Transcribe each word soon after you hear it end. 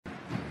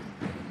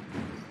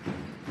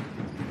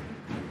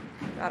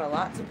Got a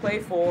lot to play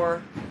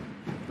for.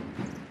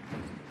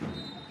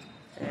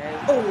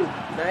 And, oh,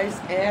 nice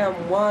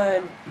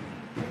M1.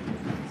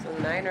 So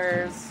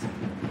Niners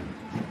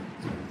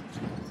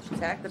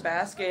attack the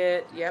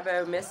basket.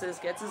 Yebo misses,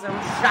 gets his own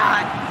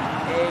shot,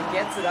 and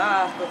gets it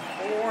off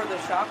before the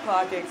shot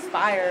clock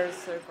expires.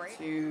 So great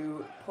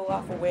to pull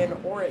off a win,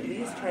 or at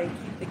least try and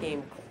keep the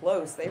game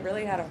close. They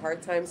really had a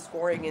hard time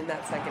scoring in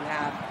that second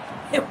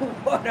half. And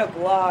what a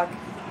block.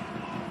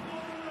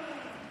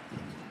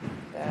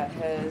 That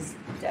has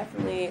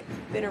definitely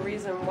been a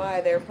reason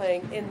why they're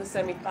playing in the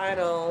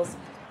semifinals.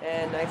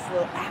 And nice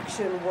little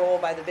action roll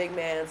by the big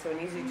man, so an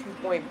easy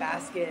 2-point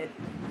basket.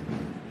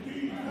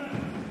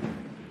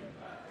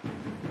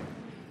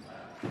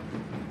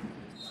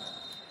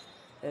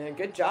 And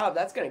good job,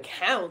 that's going to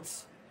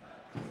count.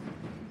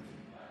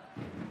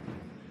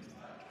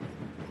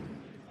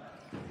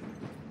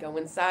 Go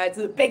inside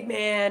to the big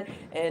man,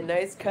 and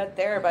nice cut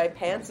there by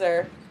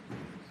Panzer.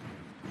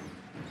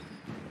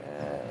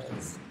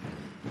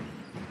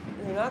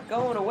 They're not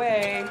going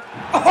away.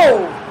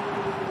 Oh!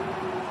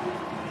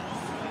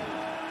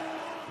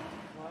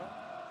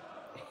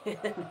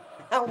 And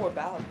how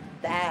about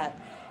that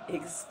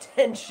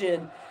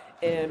extension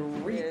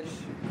and reach?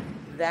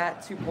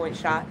 That 2-point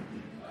shot.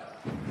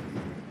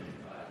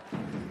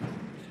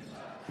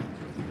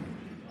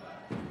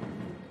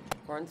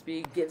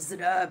 Hornsby gives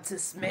it up to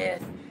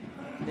Smith.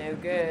 No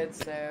good,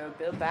 so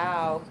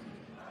Bilbao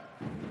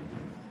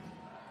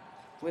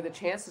with a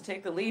chance to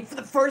take the lead for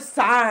the first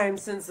time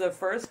since the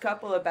first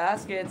couple of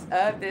baskets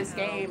of this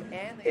game,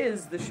 and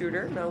is the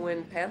shooter,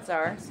 Nolan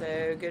Panzer.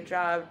 So good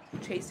job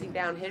chasing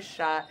down his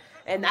shot,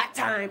 and that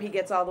time he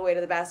gets all the way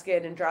to the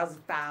basket and draws a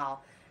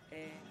foul.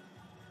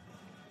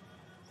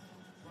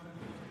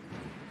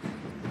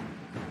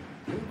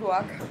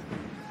 Block.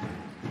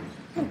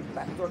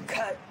 Backdoor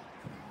cut,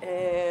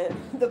 and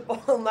the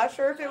ball, I'm not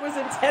sure if it was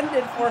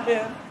intended for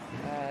him.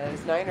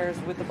 As Niners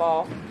with the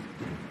ball.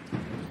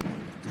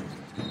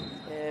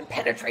 And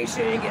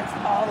penetration gets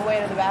all the way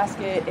to the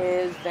basket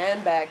is Van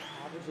Beek.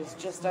 Averages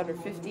just under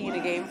 15 a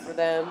game for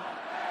them.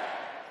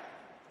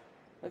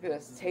 Look at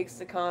this, takes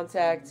the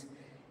contact,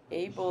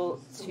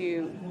 able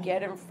to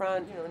get in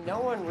front. You know, no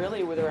one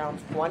really with around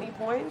 20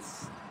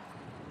 points,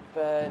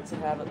 but to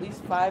have at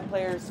least 5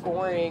 players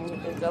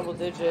scoring in double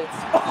digits.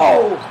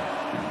 Oh,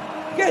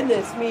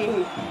 goodness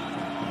me.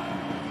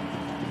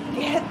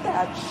 Get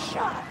that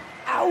shot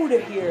out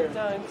of here.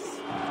 Dunks.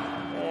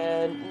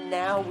 And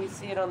now we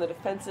see it on the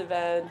defensive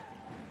end.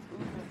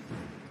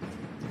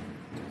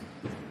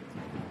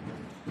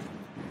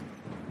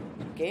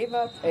 Gave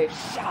up a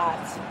shot,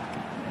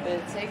 but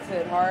it takes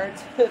it hard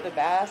to the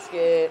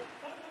basket.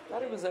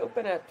 Thought it was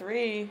open at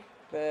 3,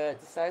 but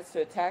decides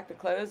to attack the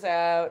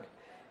closeout.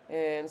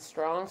 And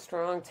strong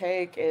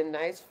take, and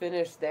nice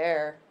finish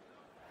there.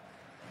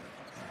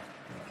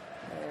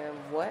 And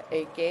what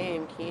a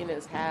game Keene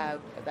has had.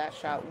 That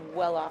shot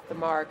well off the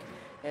mark.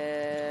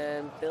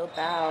 And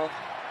Bilbao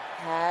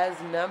has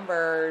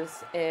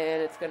numbers,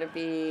 and it's going to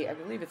be, I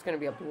believe it's going to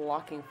be a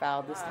blocking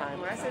foul this time.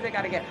 When I say they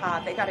got to get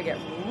hot, they got to get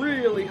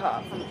really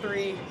hot from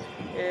 3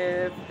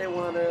 if they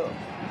want to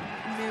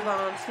move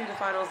on to the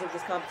finals of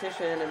this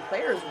competition. And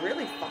players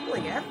really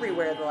falling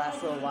everywhere the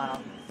last little while.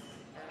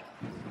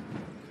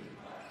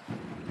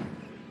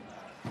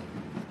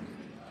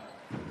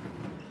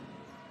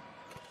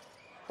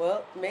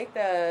 Well, make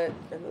that,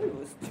 I believe it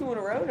was 2 in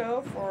a row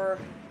now for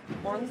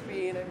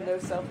Hornsby. They're no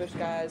selfish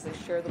guys. They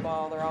share the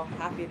ball. They're all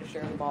happy to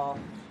share the ball.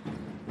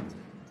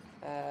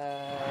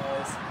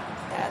 As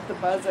at the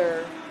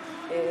buzzer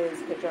is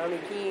Kajami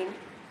Keene.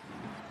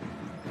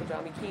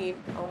 Kajami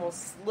Keene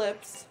almost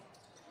slips.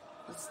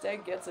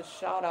 Instead gets a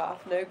shot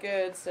off. No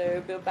good.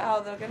 So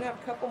Bilbao, they're going to have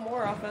a couple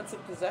more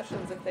offensive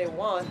possessions if they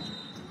want.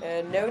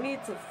 And no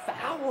need to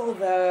foul,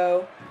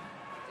 though.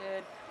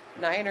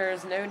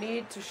 Niners, no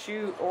need to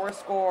shoot or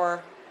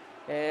score.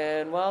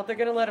 And, well, they're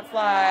going to let it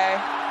fly.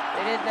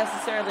 They didn't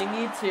necessarily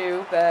need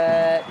to,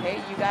 but, hey,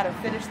 you got to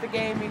finish the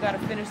game. You got to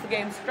finish the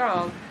game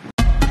strong.